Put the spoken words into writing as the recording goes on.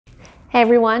Hey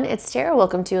everyone, it's Tara.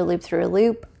 Welcome to A Loop Through a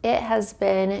Loop. It has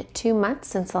been 2 months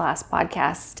since the last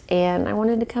podcast, and I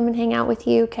wanted to come and hang out with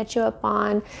you, catch you up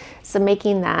on some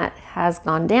making that has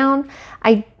gone down.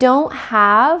 I don't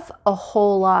have a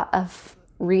whole lot of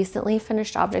recently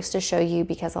finished objects to show you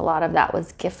because a lot of that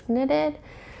was gift knitted.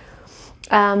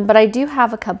 But I do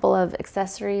have a couple of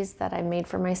accessories that I made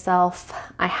for myself.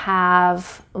 I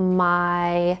have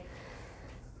my,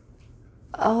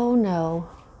 oh no.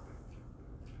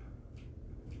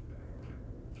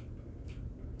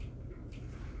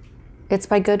 It's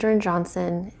by Goodwin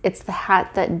Johnson. It's the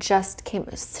hat that just came,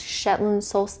 Shetland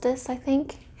Solstice, I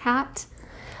think, hat.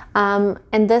 And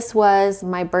this was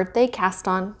my birthday cast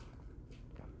on,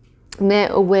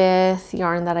 knit with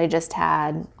yarn that I just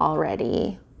had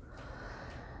already.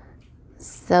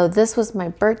 So this was my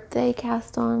birthday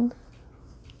cast on.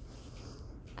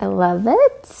 I love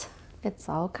it. It's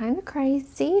all kind of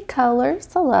crazy colors.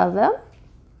 I love them.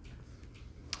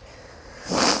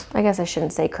 I guess I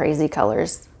shouldn't say crazy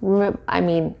colors. I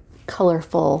mean,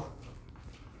 colorful.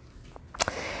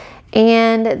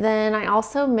 And then I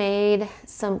also made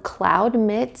some cloud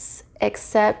mitts,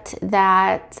 except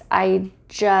that I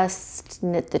just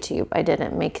knit the tube. I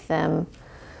didn't make them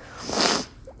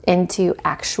into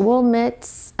actual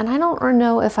mitts. And I don't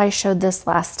know if I showed this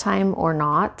last time or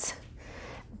not,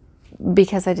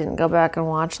 because I didn't go back and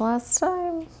watch last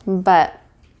time. But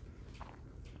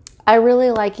I really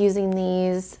like using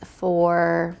these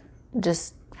for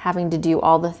just having to do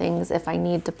all the things. If I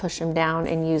need to push them down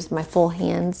and use my full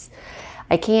hands,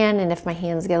 I can. And if my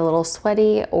hands get a little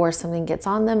sweaty or something gets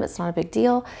on them, it's not a big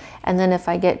deal. And then if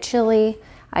I get chilly,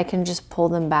 I can just pull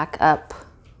them back up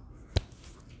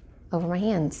over my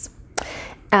hands.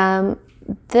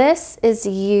 This is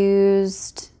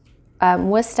used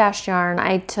with stash yarn.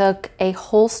 I took a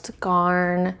Holst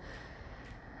garn.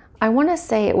 I want to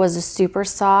say it was a super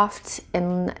soft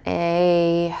in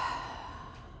a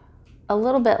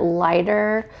little bit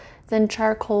lighter than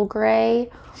charcoal gray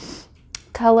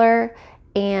color,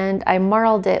 and I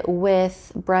marled it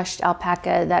with brushed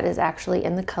alpaca that is actually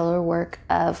in the color work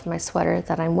of my sweater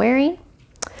that I'm wearing.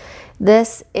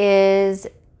 This is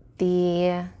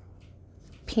the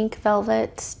pink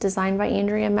velvet designed by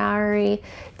Andrea Mowry.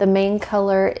 The main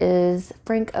color is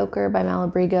Frank Ochre by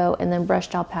Malabrigo, and then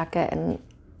brushed alpaca, and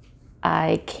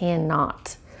I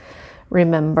cannot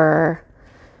remember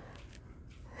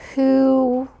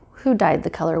who dyed the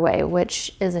colorway,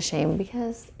 which is a shame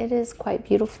because it is quite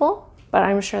beautiful, but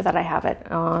I'm sure that I have it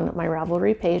on my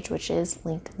Ravelry page, which is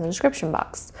linked in the description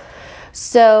box.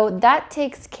 So that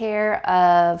takes care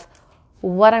of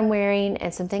what I'm wearing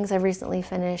and some things I've recently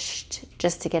finished,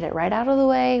 just to get it right out of the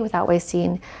way without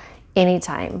wasting any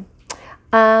time.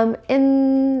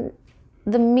 In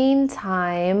the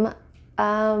meantime,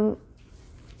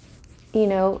 you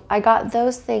know, I got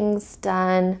those things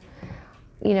done.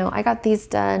 You know, I got these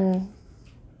done,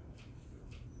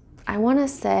 I want to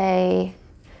say,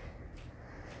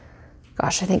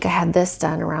 gosh, I think I had this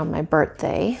done around my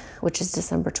birthday, which is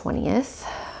December 20th.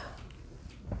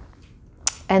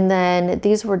 And then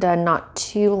these were done not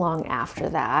too long after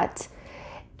that.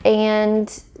 And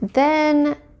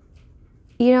then,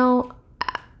 you know,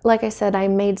 like I said, I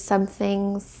made some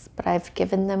things, but I've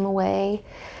given them away,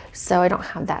 so I don't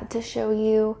have that to show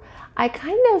you. I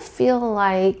kind of feel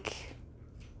like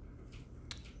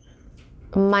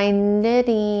my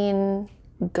knitting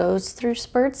goes through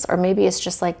spurts, or maybe it's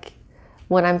just like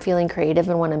when I'm feeling creative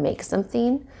and want to make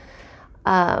something.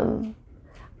 I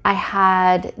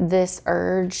had this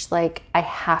urge, like I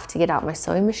have to get out my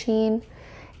sewing machine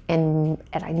and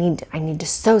I need to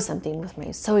sew something with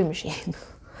my sewing machine.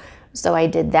 So I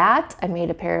did that. I made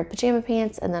a pair of pajama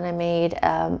pants, and then I made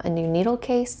a new needle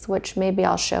case, which maybe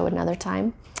I'll show another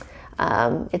time.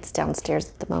 It's downstairs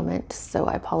at the moment, so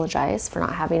I apologize for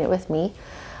not having it with me.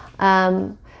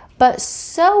 But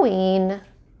sewing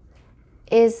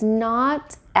is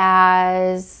not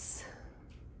as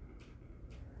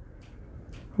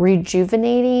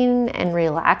rejuvenating and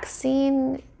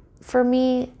relaxing for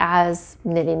me as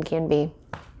knitting can be.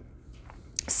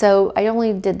 So I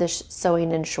only did this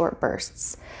sewing in short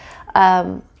bursts.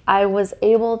 I was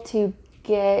able to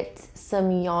get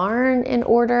some yarn in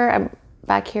order. I'm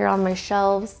back here on my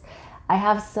shelves. I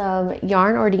have some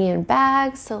yarn already in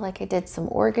bags, so like I did some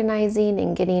organizing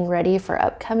and getting ready for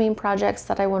upcoming projects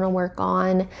that I want to work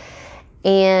on.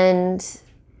 And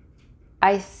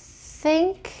I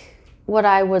think what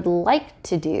I would like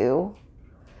to do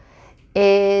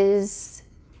is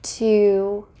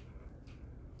to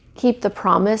keep the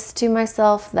promise to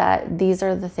myself that these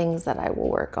are the things that I will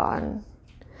work on,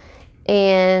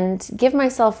 and give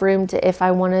myself room to, if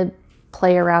I want to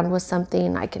play around with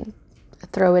something, I can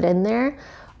throw it in there.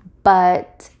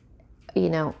 But, you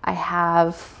know, I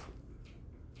have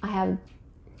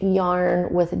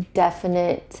yarn with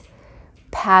definite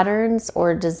patterns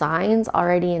or designs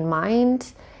already in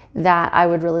mind that I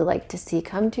would really like to see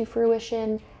come to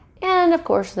fruition. And of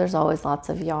course, there's always lots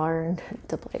of yarn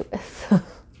to play with.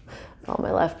 All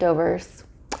my leftovers.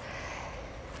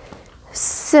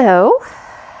 So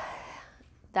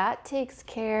that takes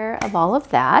care of all of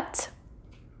that.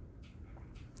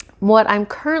 What I'm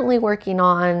currently working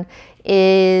on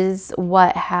is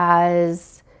what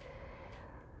has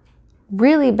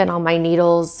really been on my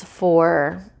needles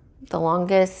for the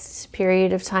longest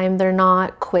period of time. They're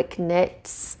not quick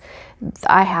knits.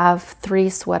 I have 3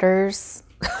 sweaters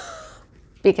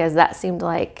because that seemed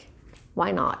like,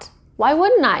 why not? Why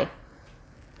wouldn't I?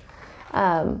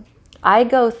 I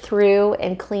go through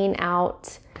and clean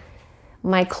out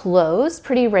my clothes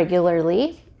pretty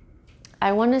regularly.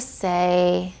 I want to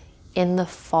say in the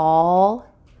fall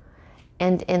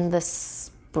and in the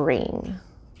spring.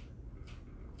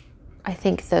 I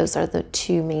think those are the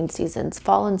 2 main seasons.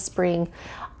 Fall and spring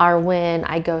are when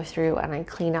I go through and I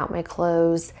clean out my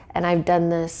clothes, and I've done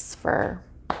this for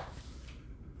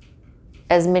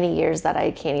as many years that I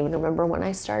can't even remember when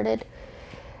I started.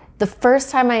 The first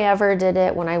time I ever did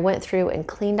it, when I went through and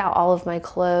cleaned out all of my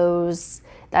clothes,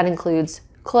 that includes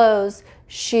clothes,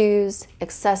 shoes,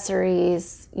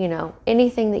 accessories, you know,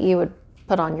 anything that you would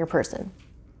put on your person.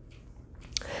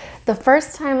 The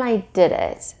first time I did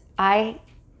it, I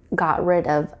got rid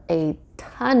of a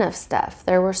ton of stuff.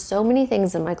 There were so many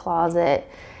things in my closet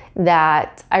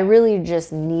that I really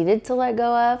just needed to let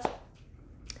go of.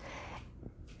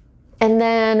 And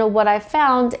then what I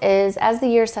found is, as the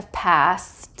years have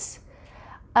passed,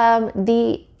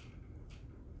 the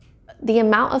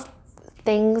amount of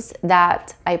things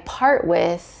that I part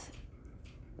with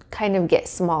kind of get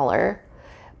smaller,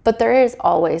 but there is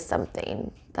always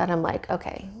something that I'm like,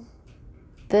 okay,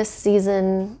 the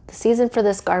season for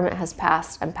this garment has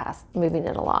passed. I'm moving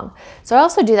it along. So I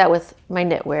also do that with my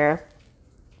knitwear.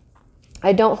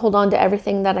 I don't hold on to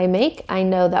everything that I make. I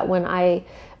know that when I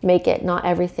make it, not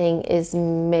everything is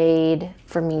made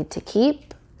for me to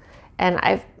keep. And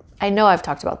I know I've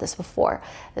talked about this before,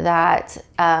 that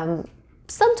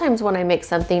sometimes when I make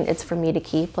something, it's for me to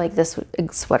keep. Like this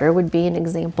sweater would be an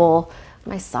example.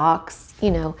 My socks,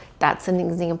 you know, that's an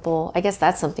example. I guess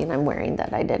that's something I'm wearing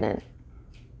that I didn't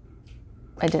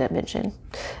mention.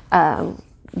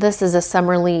 This is a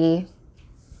Summerly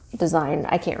design.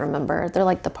 I can't remember. They're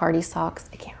like the party socks.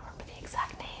 I can't remember the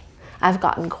exact name. I've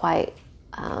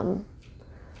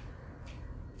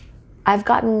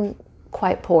gotten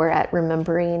quite poor at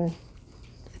remembering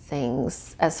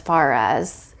things as far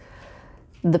as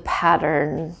the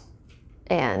pattern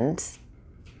and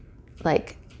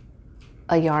like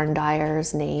a yarn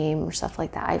dyer's name or stuff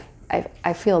like that.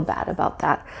 I feel bad about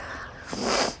that.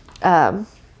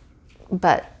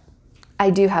 But I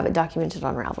do have it documented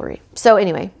on Ravelry. So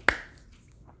anyway,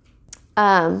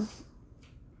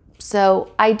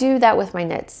 so I do that with my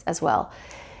knits as well.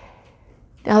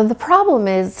 Now the problem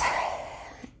is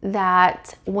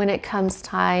that when it comes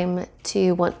time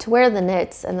to want to wear the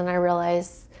knits, and then I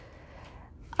realize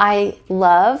I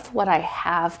love what I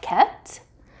have kept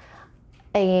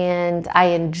and I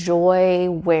enjoy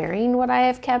wearing what I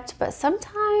have kept, but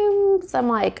sometimes I'm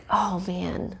like, oh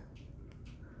man,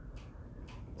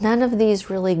 none of these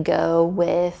really go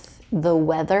with the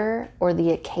weather or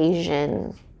the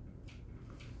occasion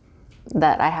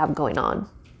that I have going on.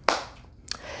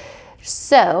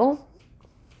 So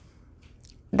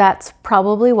that's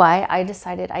probably why I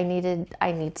decided I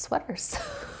need sweaters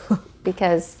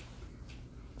because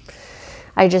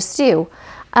I just do.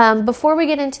 Before we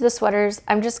get into the sweaters,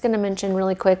 I'm just going to mention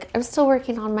really quick, I'm still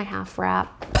working on my half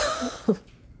wrap.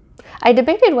 I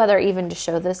debated whether even to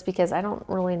show this because I don't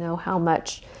really know how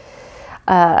much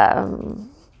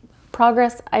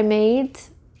progress I've made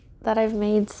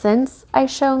since I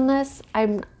shown this.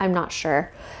 I'm not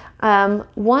sure.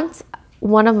 Once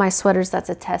one of my sweaters that's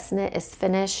a test knit is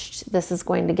finished, this is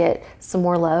going to get some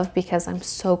more love because I'm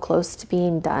so close to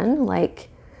being done. Like,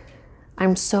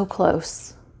 I'm so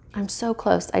close. I'm so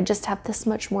close. I just have this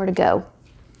much more to go.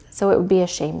 So it would be a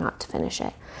shame not to finish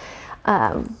it.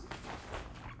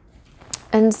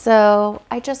 And so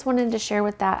I just wanted to share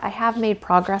with that. I have made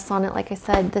progress on it. Like I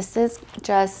said, this is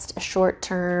just a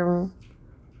short-term,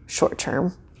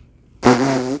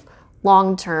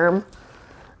 long-term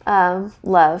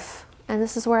love. And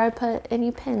this is where I put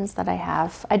any pins that I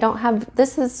have. I don't have,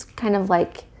 this is kind of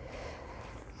like,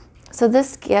 so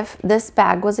this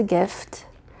bag was a gift.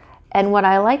 And what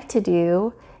I like to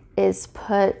do is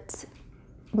put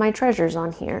my treasures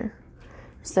on here.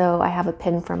 So I have a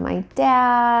pin from my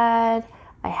dad.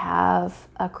 I have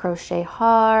a crochet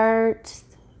heart.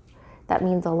 That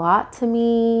means a lot to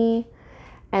me.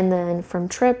 And then from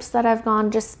trips that I've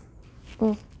gone, just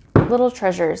little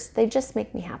treasures. They just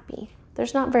make me happy.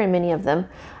 There's not very many of them.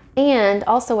 And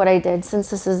also what I did, since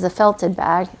this is a felted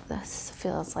bag, this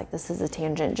feels like this is a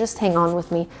tangent. Just hang on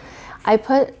with me. I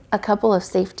put a couple of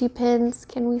safety pins.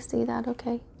 Can we see that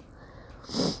okay?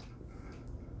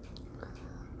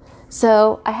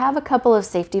 So I have a couple of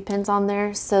safety pins on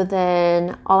there. So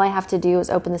then all I have to do is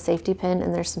open the safety pin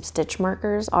and there's some stitch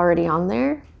markers already on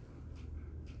there.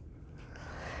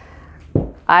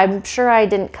 I'm sure I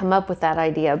didn't come up with that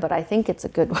idea, but I think it's a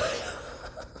good one.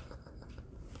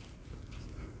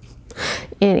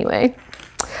 Anyway,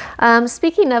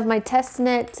 speaking of my test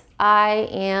knit, I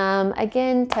am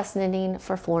again test knitting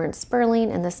for Florence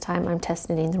Sperling, and this time I'm test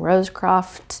knitting the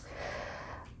Rosecroft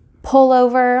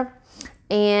pullover.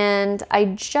 And I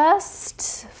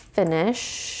just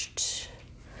finished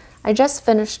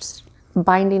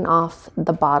binding off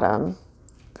the bottom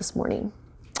this morning.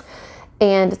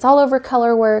 And it's all over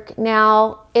color work.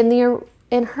 Now,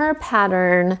 in her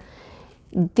pattern,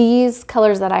 these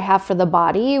colors that I have for the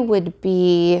body would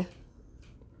be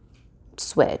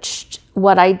switched.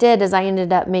 What I did is I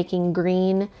ended up making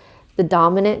green the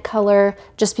dominant color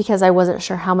just because I wasn't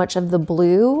sure how much of the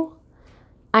blue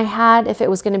I had, if it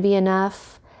was going to be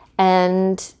enough.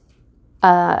 And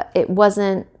it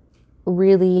wasn't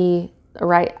really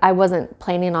right. I wasn't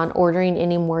planning on ordering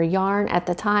any more yarn at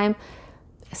the time.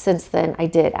 Since then, I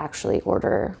did actually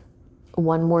order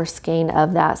one more skein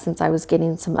of that since I was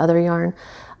getting some other yarn.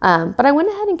 But I went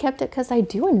ahead and kept it because I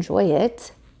do enjoy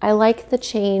it. I like the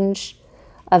change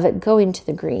of it going to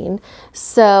the green.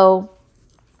 So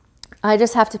I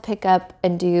just have to pick up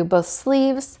and do both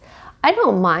sleeves. I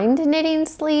don't mind knitting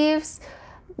sleeves.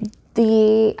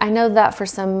 I know that for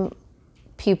some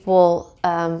people,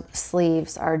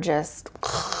 sleeves are just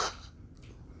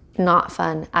not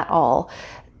fun at all.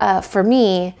 For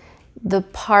me, the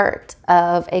part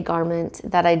of a garment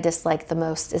that I dislike the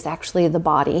most is actually the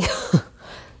body.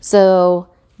 So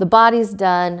the body's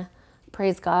done,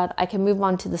 praise God. I can move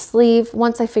on to the sleeve.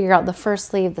 Once I figure out the first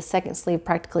sleeve, the second sleeve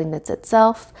practically knits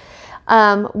itself.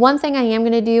 One thing I am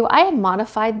gonna do, I had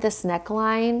modified this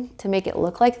neckline to make it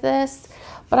look like this,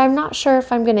 but I'm not sure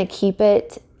if I'm gonna keep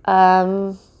it.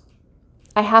 I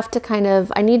have to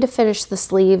I need to finish the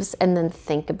sleeves and then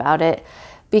think about it,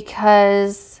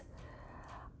 because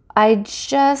I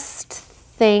just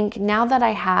think now that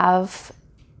I have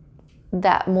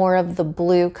that more of the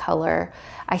blue color,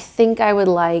 I think I would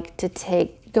like to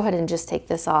go ahead and just take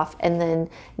this off and then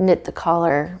knit the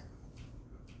collar,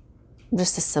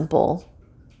 just a simple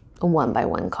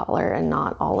 1x1 collar and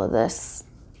not all of this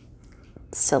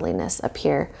silliness up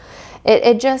here.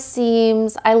 It just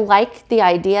seems, I like the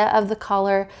idea of the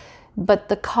collar, but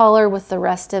the collar with the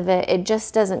rest of it, it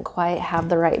just doesn't quite have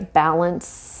the right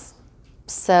balance.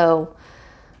 So,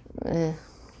 I think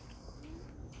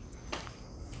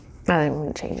I'm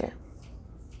gonna change it.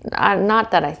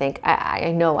 Not that I think,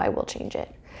 I know I will change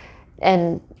it.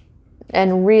 And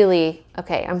really,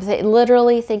 okay, I'm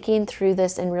literally thinking through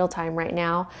this in real time right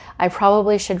now. I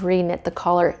probably should re-knit the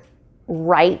collar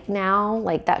right now.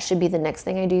 Like that should be the next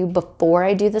thing I do before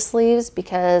I do the sleeves,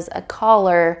 because a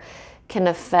collar can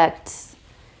affect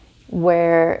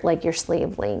where, like, your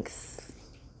sleeve length,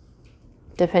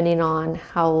 depending on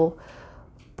how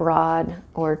broad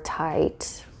or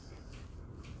tight,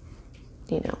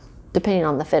 you know, depending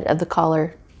on the fit of the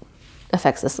collar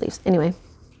affects the sleeves. Anyway,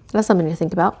 that's something to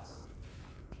think about.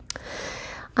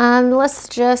 Let's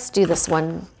just do this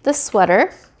one. This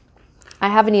sweater, I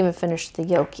haven't even finished the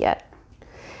yoke yet.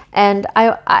 And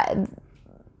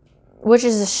which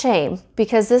is a shame,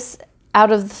 because this,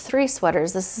 out of the 3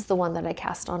 sweaters, this is the one that I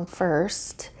cast on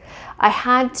first. I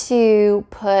had to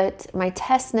put my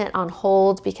test knit on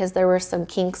hold because there were some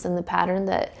kinks in the pattern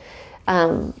that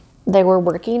they were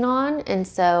working on. And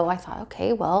so I thought,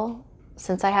 okay, well,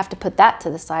 since I have to put that to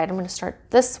the side, I'm going to start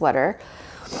this sweater.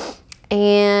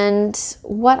 And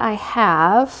what I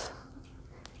have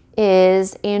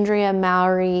is Andrea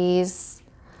Mowry's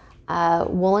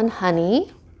Woolen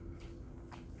Honey,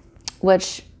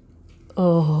 which,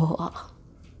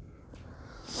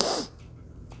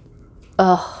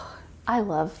 I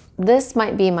love. This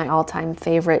might be my all-time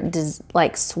favorite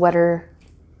sweater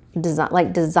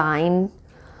design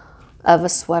of a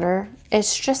sweater.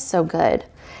 It's just so good.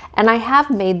 And I have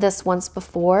made this once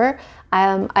before.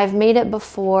 I've made it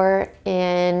before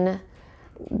in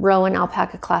Rowan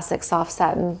Alpaca Classic Soft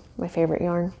Satin, my favorite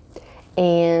yarn.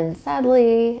 And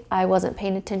sadly, I wasn't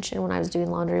paying attention when I was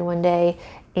doing laundry one day,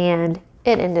 and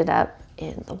it ended up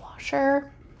in the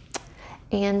washer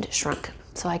and shrunk.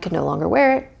 So I could no longer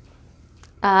wear it.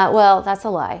 Well, that's a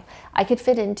lie. I could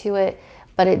fit into it,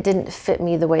 but it didn't fit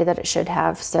me the way that it should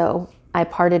have. So I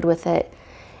parted with it.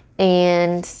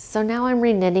 And so now I'm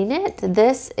reknitting it.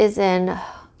 This is in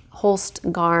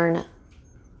Holst Garn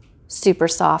Super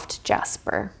Soft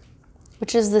Jasper,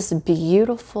 which is this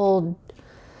beautiful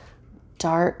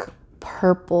dark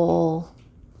purple.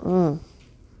 I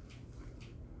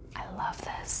love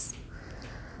this.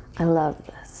 I love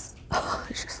this.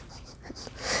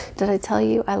 Did I tell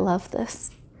you I love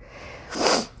this?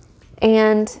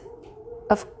 And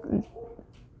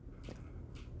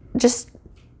just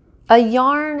a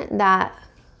yarn that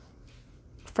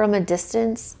from a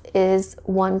distance is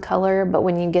one color, but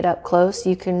when you get up close,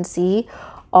 you can see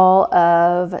all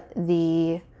of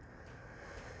the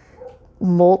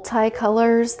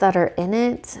multicolors that are in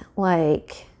it.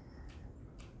 Like,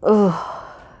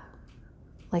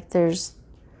 like there's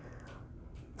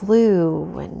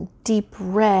blue and deep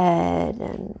red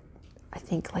and I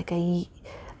think like a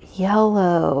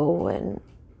yellow and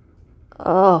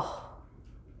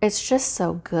it's just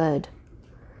so good.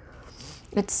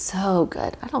 It's so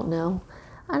good. I don't know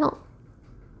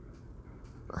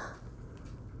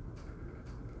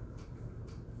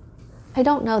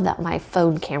that my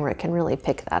phone camera can really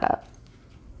pick that up,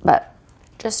 but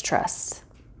just trust.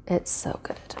 It's so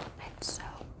good. It's so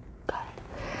good.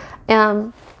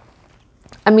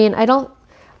 I mean,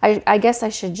 I guess I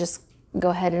should just go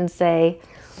ahead and say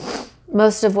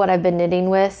most of what I've been knitting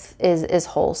with is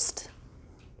Holst,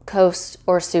 Coast,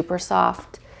 or Super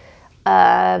Soft,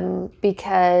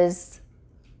 because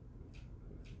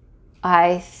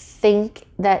I think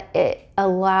that it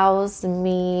allows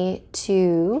me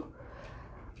to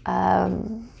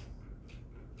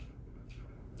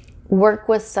work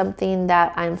with something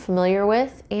that I'm familiar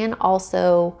with and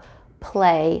also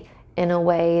play in a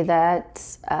way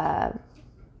that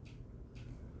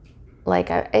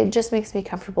it just makes me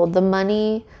comfortable. The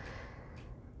money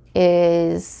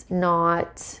is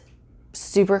not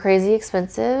super crazy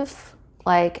expensive.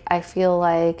 Like, I feel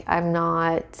like I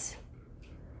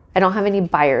don't have any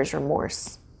buyer's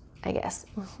remorse, I guess.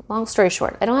 Long story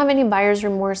short, I don't have any buyer's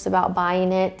remorse about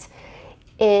buying it.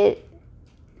 It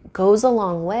goes a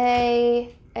long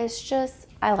way. It's just,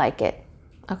 I like it.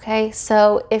 Okay,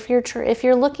 so if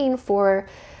you're looking for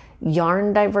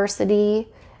yarn diversity,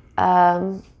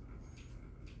 I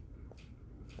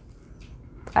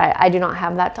do not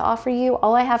have that to offer you.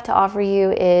 All I have to offer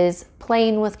you is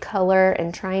playing with color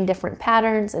and trying different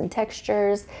patterns and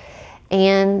textures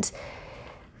and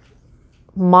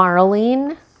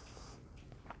marling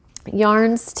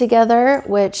yarns together,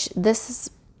 which this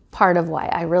is part of why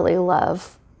I really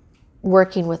love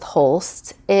working with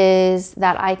Holst, is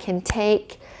that I can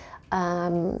take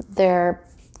their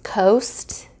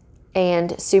Coast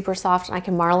and Super Soft and I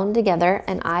can marl them together,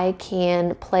 and I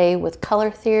can play with color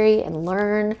theory and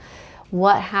learn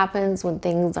what happens when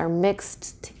things are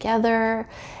mixed together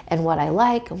and what I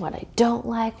like and what I don't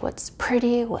like, what's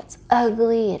pretty, what's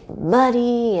ugly and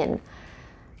muddy, and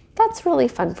that's really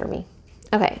fun for me.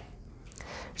 Okay,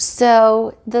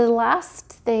 so the last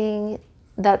thing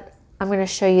that I'm going to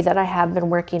show you that I have been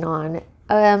working on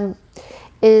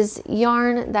is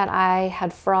yarn that I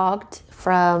had frogged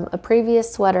from a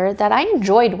previous sweater that I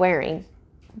enjoyed wearing.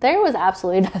 There was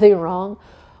absolutely nothing wrong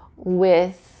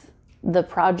with the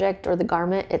project or the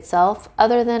garment itself,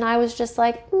 other than I was just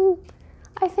like,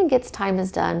 I think its time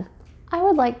is done. I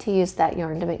would like to use that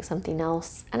yarn to make something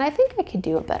else, and I think I could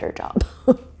do a better job.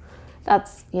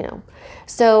 That's,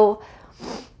 So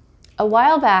a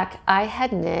while back, I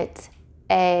had knit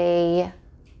a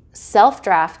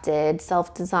self-drafted,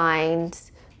 self-designed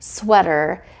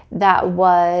sweater that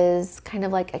was kind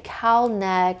of like a cowl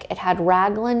neck. It had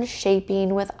raglan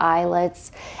shaping with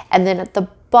eyelets, and then at the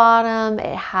bottom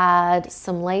it had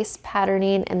some lace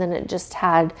patterning, and then it just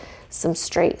had some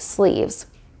straight sleeves.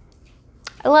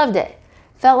 I loved it.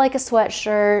 Felt like a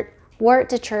sweatshirt. Wore it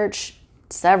to church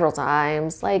several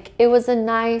times. Like, it was a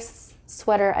nice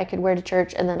sweater I could wear to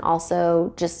church and then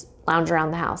also just lounge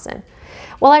around the house in.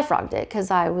 Well, I frogged it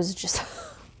because I was just,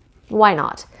 why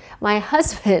not? My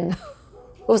husband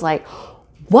was like,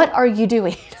 what are you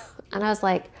doing? And I was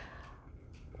like,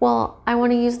 well, I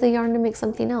want to use the yarn to make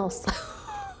something else.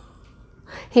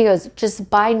 He goes, just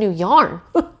buy new yarn.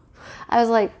 I was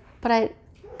like, but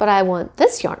I want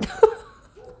this yarn.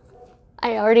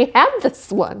 I already have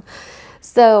this one.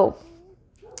 So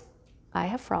I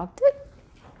have frogged it.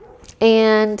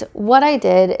 And what I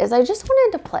did is I just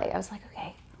wanted to play. I was like,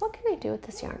 okay, what can I do with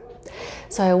this yarn?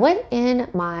 So I went in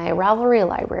my Ravelry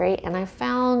library and I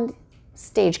found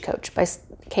Stagecoach by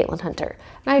Caitlin Hunter.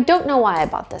 And I don't know why I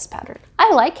bought this pattern.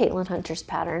 I like Caitlin Hunter's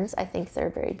patterns. I think they're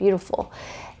very beautiful.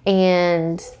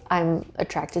 And I'm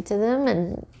attracted to them.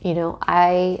 And, you know,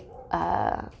 I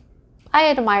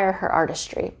admire her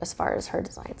artistry as far as her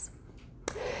designs.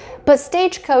 But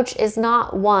Stagecoach is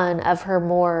not one of her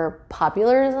more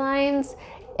popular designs.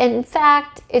 In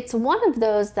fact, it's one of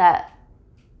those that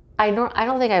I don't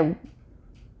think I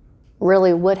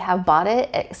really would have bought it,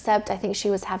 except I think she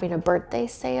was having a birthday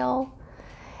sale.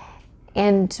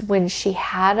 And when she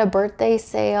had a birthday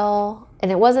sale,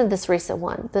 and it wasn't this recent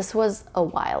one, this was a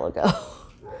while ago.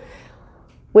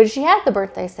 When she had the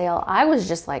birthday sale, I was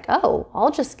just like, oh,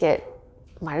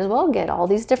 might as well get all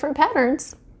these different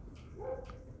patterns.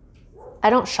 I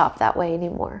don't shop that way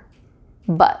anymore,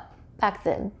 but back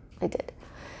then I did.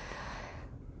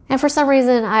 And for some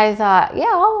reason I thought,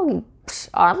 yeah,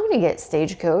 I'm going to get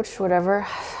Stagecoach, whatever.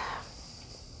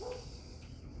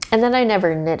 And then I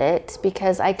never knit it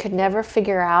because I could never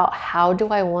figure out how do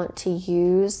I want to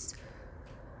use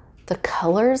the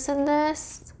colors in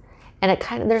this. And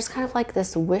there's kind of like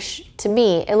this to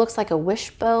me, it looks like a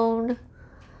wishbone.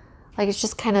 Like it's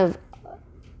just kind of,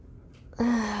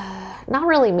 not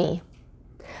really me.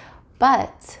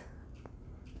 But,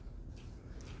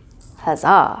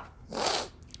 huzzah.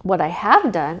 What I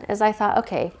have done is I thought,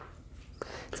 okay,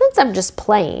 since I'm just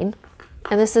playing,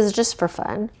 and this is just for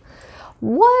fun,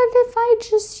 what if I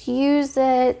just use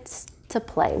it to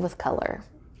play with color?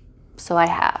 So I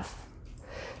have.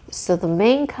 So the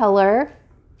main color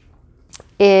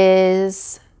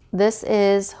this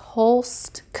is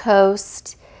Holst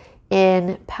Coast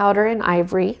in Powder and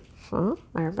Ivory. I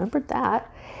remembered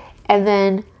that. And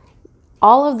then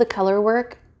all of the color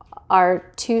work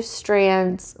are 2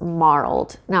 strands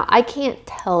marled. Now, I can't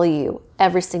tell you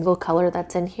every single color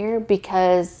that's in here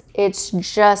because it's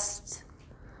just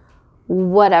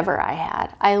whatever I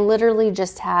had. I literally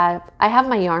just I have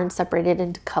my yarn separated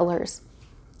into colors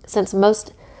since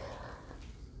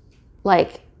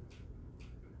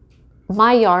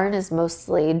my yarn is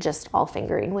mostly just all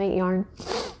fingering weight yarn.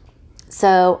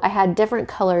 So I had different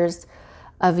colors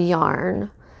of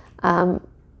yarn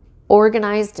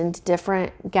organized into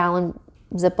different gallon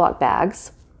Ziploc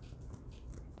bags.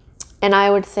 And I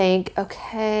would think,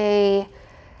 okay,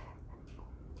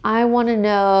 I want to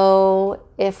know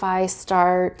if I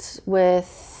start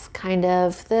with kind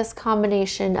of this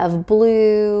combination of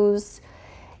blues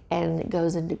and it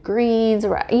goes into greens,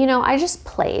 or, you know, I just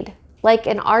played like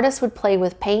an artist would play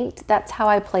with paint. That's how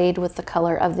I played with the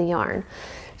color of the yarn.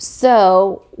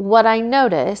 So what I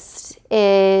noticed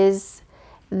is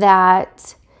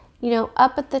that, you know,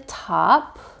 up at the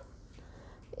top,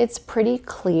 it's pretty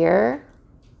clear,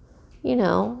 you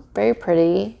know, very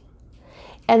pretty.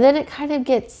 And then it kind of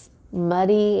gets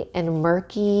muddy and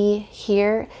murky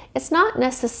here. It's not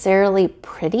necessarily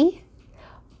pretty,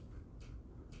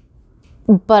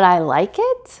 but I like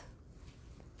it.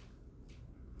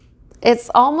 It's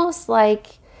almost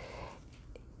like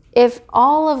if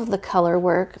all of the color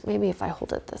work, maybe if I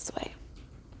hold it this way,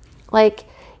 like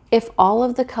if all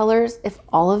of the colors, if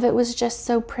all of it was just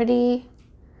so pretty,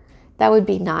 that would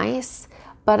be nice.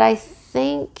 But I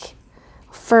think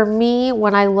for me,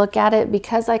 when I look at it,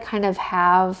 because I kind of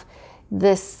have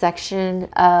this section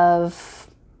of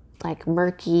like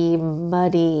murky,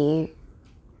 muddy,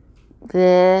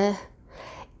 bleh,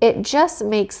 it just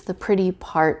makes the pretty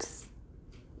parts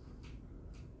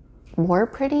more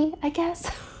pretty, I guess.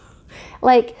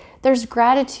 Like there's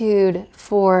gratitude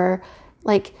for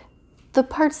like the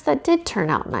parts that did turn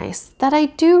out nice, that I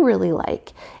do really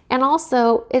like. And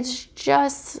also it's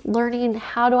just learning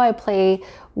how do I play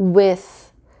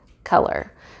with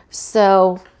color.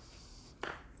 So,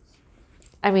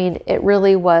 I mean, it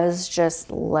really was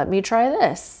just, let me try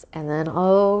this. And then,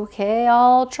 okay,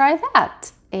 I'll try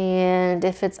that. And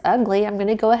if it's ugly, I'm going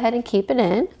to go ahead and keep it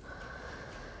in.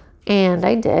 And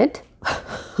I did.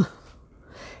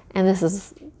 And this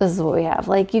is what we have.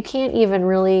 Like, you can't even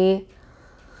really,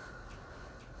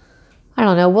 I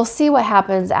don't know. We'll see what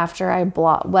happens after I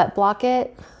wet block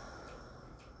it.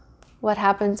 What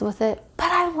happens with it.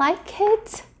 But I like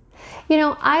it. You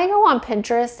know, I go on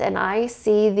Pinterest and I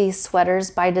see these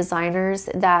sweaters by designers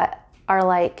that are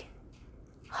like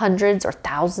hundreds or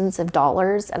thousands of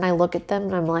dollars. And I look at them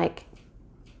and I'm like,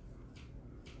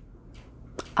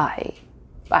 I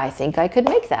think I could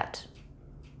make that.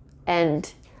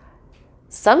 And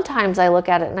sometimes I look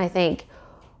at it and I think,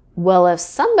 well, if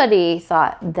somebody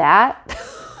thought that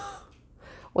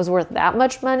was worth that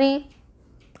much money,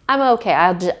 I'm okay.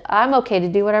 I'm okay to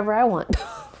do whatever I want.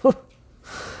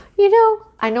 You know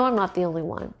I'm not the only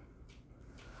one.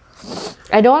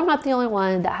 I know I'm not the only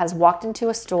one that has walked into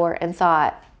a store and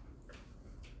thought,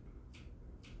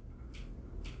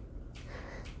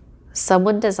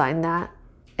 someone designed that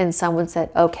and someone said,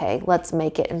 okay, let's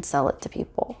make it and sell it to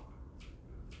people.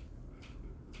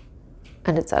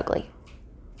 And it's ugly.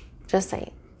 Just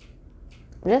saying.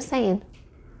 Just saying.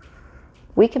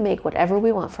 We can make whatever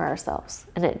we want for ourselves,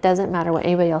 and it doesn't matter what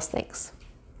anybody else thinks.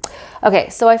 Okay,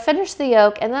 so I finished the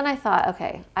yoke, and then I thought,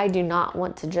 okay, I do not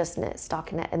want to just knit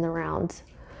stockinette in the round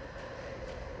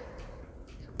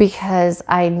because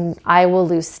I will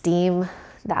lose steam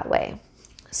that way.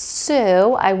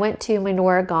 So I went to my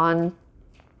Nora Gone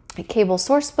cable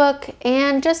source book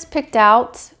and just picked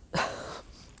out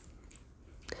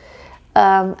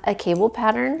a cable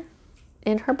pattern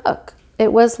in her book.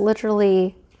 It was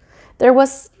literally, there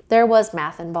was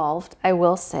math involved, I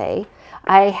will say.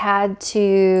 I had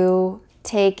to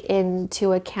take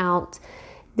into account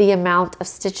the amount of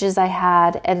stitches I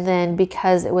had, and then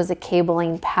because it was a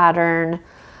cabling pattern,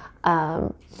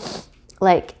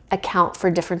 like account for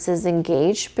differences in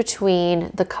gauge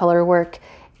between the color work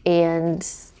and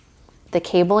the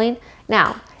cabling.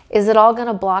 Now, is it all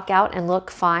gonna block out and look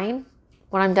fine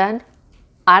when I'm done?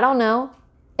 I don't know.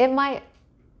 It might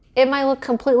look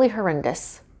completely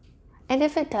horrendous. And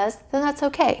if it does, then that's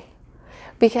okay,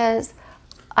 because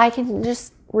I can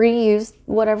just reuse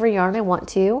whatever yarn I want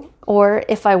to, or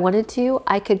if I wanted to,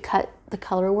 I could cut the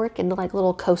color work into like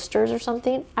little coasters or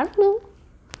something. I don't know.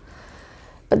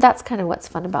 But that's kind of what's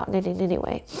fun about knitting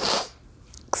anyway.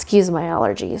 Excuse my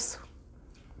allergies.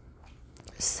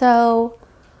 So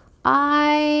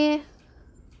I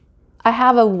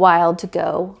have a while to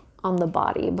go on the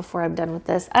body before I'm done with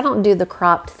this. I don't do the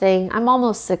cropped thing. I'm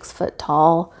almost 6 foot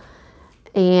tall,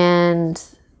 and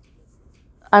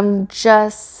I'm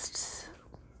just,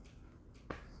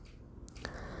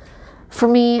 for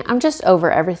me, I'm just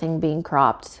over everything being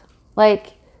cropped.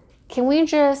 Like, can we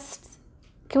just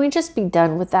be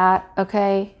done with that,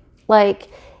 okay? Like,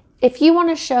 if you want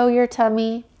to show your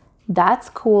tummy, that's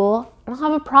cool. I don't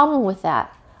have a problem with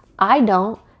that. I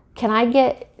don't. Can I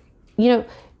get,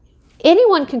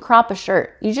 anyone can crop a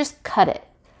shirt. You just cut it.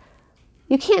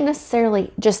 You can't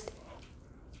necessarily just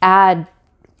add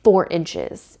 4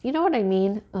 inches. You know what I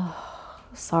mean? Oh,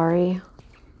 sorry.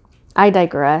 I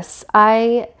digress.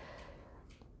 I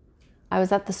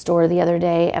was at the store the other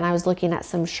day and I was looking at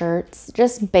some shirts,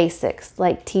 just basics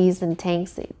like tees and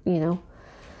tanks,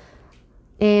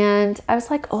 and I was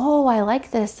like, oh, I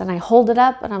like this. And I hold it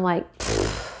up and I'm like,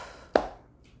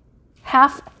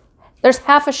 there's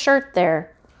half a shirt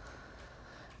there.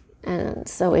 And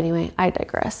so anyway, I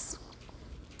digress.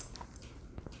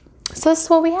 So this is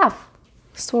what we have.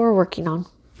 This is what we're working on.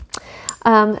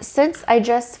 Since I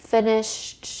just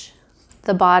finished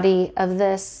the body of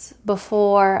this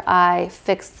before I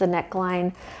fix the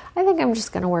neckline, I think I'm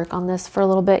just going to work on this for a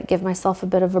little bit, give myself a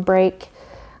bit of a break.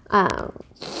 Or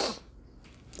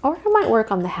I might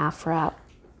work on the half wrap.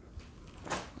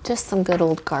 Just some good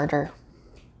old garter,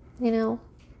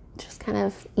 just kind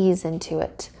of ease into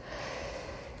it.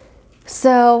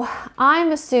 So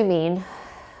I'm assuming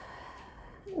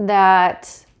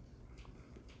that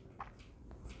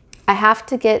I have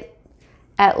to get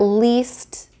at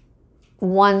least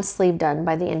 1 sleeve done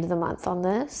by the end of the month on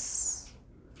this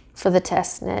for the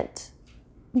test knit,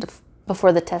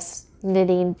 before the test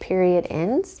knitting period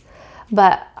ends.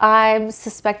 But I'm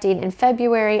suspecting in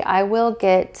February I will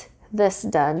get this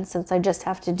done, since I just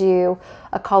have to do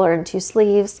a collar and 2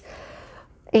 sleeves.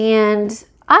 And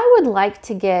I would like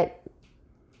to get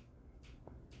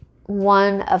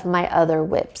one of my other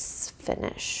whips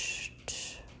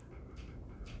finished.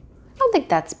 I don't think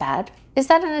that's bad. Is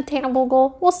that an attainable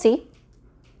goal? We'll see.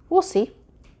 We'll see.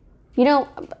 You know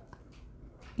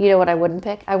what I wouldn't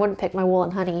pick? I wouldn't pick my wool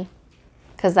and honey,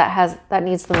 because that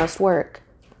needs the most work.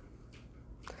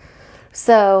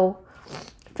 So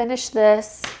finish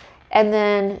this and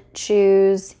then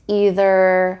choose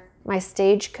either my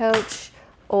stagecoach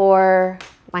or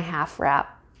my half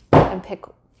wrap and pick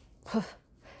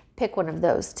one of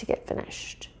those to get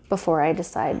finished before I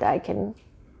decide I can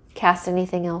cast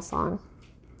anything else on.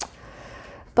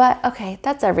 But okay,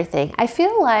 that's everything. I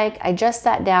feel like I just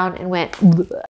sat down and went